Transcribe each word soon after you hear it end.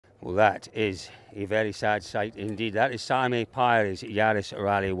Well, that is a very sad sight indeed. That is Sami Pajari's Yaris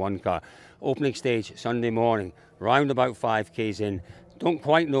Rally 1 car. Opening stage Sunday morning, round about 5k's in. Don't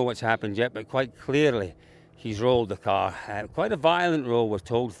quite know what's happened yet, but quite clearly he's rolled the car. Quite a violent roll, we're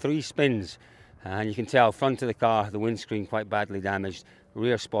told, 3 spins. And you can tell, front of the car, the windscreen quite badly damaged,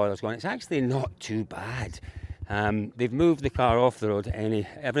 rear spoiler's gone. It's actually not too bad. They've moved the car off the road.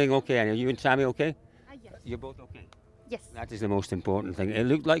 Everything okay? Are you and Sami okay? Yes. You're both okay? Yes. That is the most important thing. It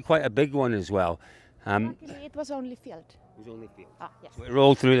looked like quite a big one as well. Luckily, it was only field. It was only field. Yes. So it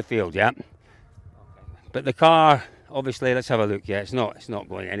rolled through the field, yeah. Okay. But the car, obviously, let's have a look. Yeah, it's not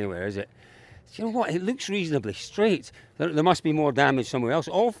going anywhere, is it? You know what? It looks reasonably straight. There must be more damage somewhere else.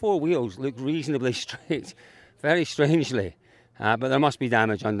 All 4 wheels look reasonably straight, very strangely. But there must be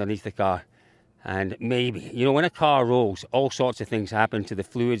damage underneath the car. And maybe, you know, when a car rolls, all sorts of things happen to the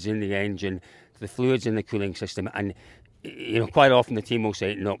fluids in the engine, to the fluids in the cooling system. And, you know, quite often the team will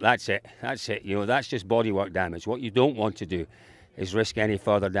say, no, that's it. You know, that's just bodywork damage. What you don't want to do is risk any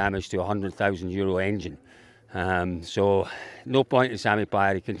further damage to a €100,000 engine. So no point in Sami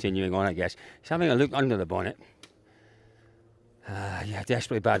Pajari continuing on, I guess. He's having a look under the bonnet. Yeah,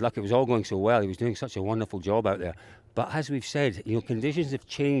 desperately bad luck. It was all going so well. He was doing such a wonderful job out there. But as we've said, you know, conditions have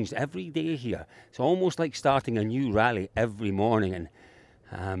changed every day here. It's almost like starting a new rally every morning.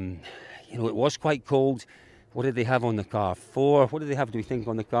 And, you know, it was quite cold. What did they have on the car? 4. What did they have, do we think,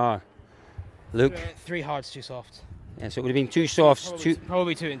 on the car? Luke? 3 hards, 2 softs. Yeah, so it would have been 2 softs.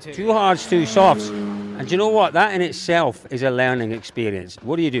 Probably 2 and 2. 2 hards, 2 softs. And do you know what? That in itself is a learning experience.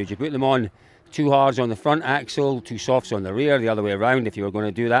 What do? Do you put them on 2 hards on the front axle, 2 softs on the rear, the other way around if you were going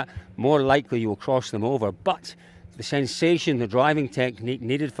to do that? More likely you will cross them over. But the sensation, the driving technique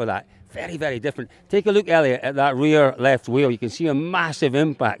needed for that, very, very different. Take a look, Elliot, at that rear left wheel. You can see a massive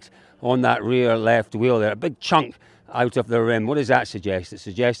impact on that rear left wheel there, a big chunk out of the rim. What does that suggest? It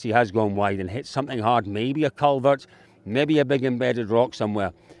suggests he has gone wide and hit something hard, maybe a culvert, maybe a big embedded rock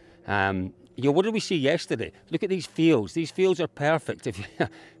somewhere. You know, what did we see yesterday? Look at these fields. These fields are perfect,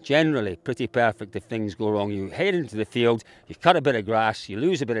 generally pretty perfect if things go wrong. You head into the field, you cut a bit of grass, you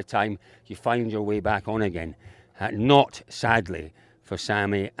lose a bit of time, you find your way back on again. Not, sadly, for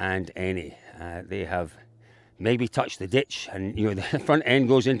Sami and Eni. They have maybe touched the ditch, and you know the front end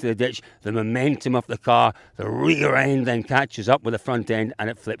goes into the ditch, the momentum of the car, the rear end then catches up with the front end and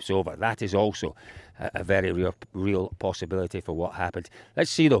it flips over. That is also a very real possibility for what happened.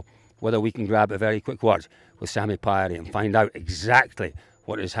 Let's see though whether we can grab a very quick word with Sami Pajari and find out exactly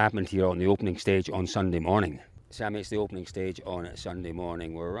what has happened here on the opening stage on Sunday morning. Sami, it's the opening stage on Sunday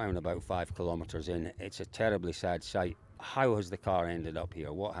morning. We're around about 5 kilometres in. It's a terribly sad sight. How has the car ended up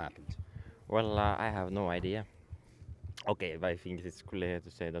here? What happened? Well, I have no idea. Okay, I think it's clear to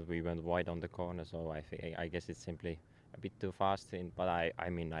say that we went wide on the corner, so I guess it's simply a bit too fast. But I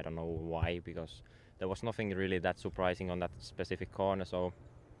mean, I don't know why, because there was nothing really that surprising on that specific corner. So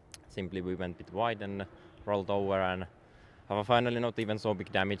simply we went a bit wide and rolled over, and finally not even so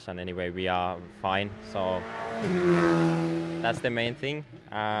big damage. And anyway, we are fine. So that's the main thing.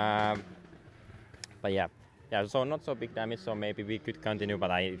 But yeah, so not so big damage, so maybe we could continue,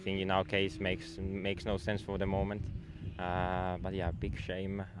 but I think in our case makes no sense for the moment. But yeah, big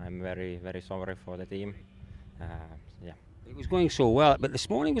shame. I'm very, very sorry for the team. Yeah. It was going so well, but this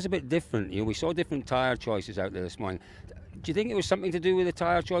morning was a bit different. You know, we saw different tyre choices out there this morning. Do you think it was something to do with the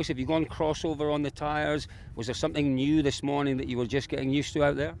tyre choice? Have you gone crossover on the tyres? Was there something new this morning that you were just getting used to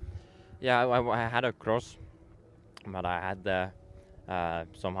out there? Yeah, I had a cross, but I had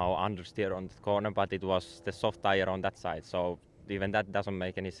somehow understeer on the corner, but it was the soft tyre on that side. So even that doesn't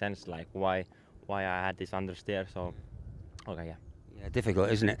make any sense, like why I had this understeer. So okay, yeah. Yeah,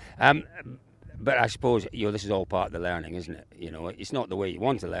 difficult, isn't it? But I suppose, you know, this is all part of the learning, isn't it? You know, it's not the way you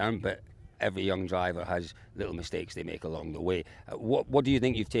want to learn, but every young driver has little mistakes they make along the way. What do you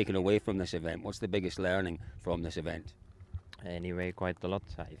think you've taken away from this event? What's the biggest learning from this event? Anyway, quite a lot,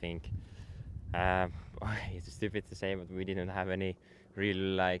 I think. It's stupid to say, but we didn't have any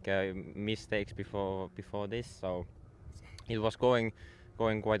real mistakes before this, so it was going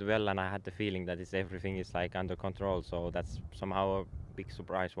quite well, and I had the feeling that everything is like under control. So that's somehow a big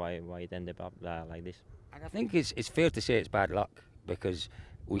surprise why it ended up like this. And I think it's fair to say it's bad luck, because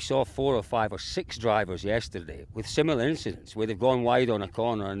we saw 4 or 5 or 6 drivers yesterday with similar incidents where they've gone wide on a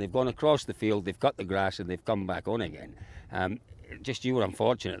corner and they've gone across the field, they've cut the grass and they've come back on again. Just you were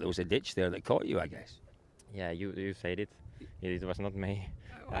unfortunate there was a ditch there that caught you, I guess. Yeah, you said it. It was not me.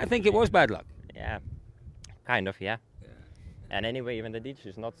 I think it was bad luck. Yeah, kind of, yeah. And anyway, even the ditch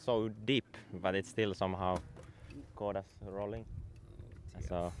is not so deep, but it still somehow caught us rolling.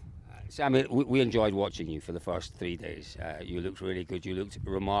 So Sami, we enjoyed watching you for the first 3 days. You looked really good. You looked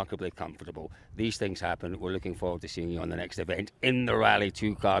remarkably comfortable. These things happen. We're looking forward to seeing you on the next event in the Rally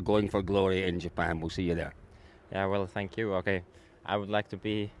 2 car, going for glory in Japan. We'll see you there. Yeah, well, thank you. Okay, I would like to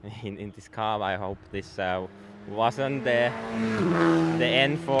be in this car. I hope this wasn't the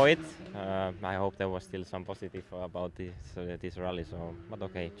end for it. I hope there was still some positive about this rally. So, but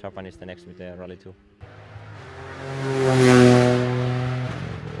okay, Japan is the next with the Rally 2.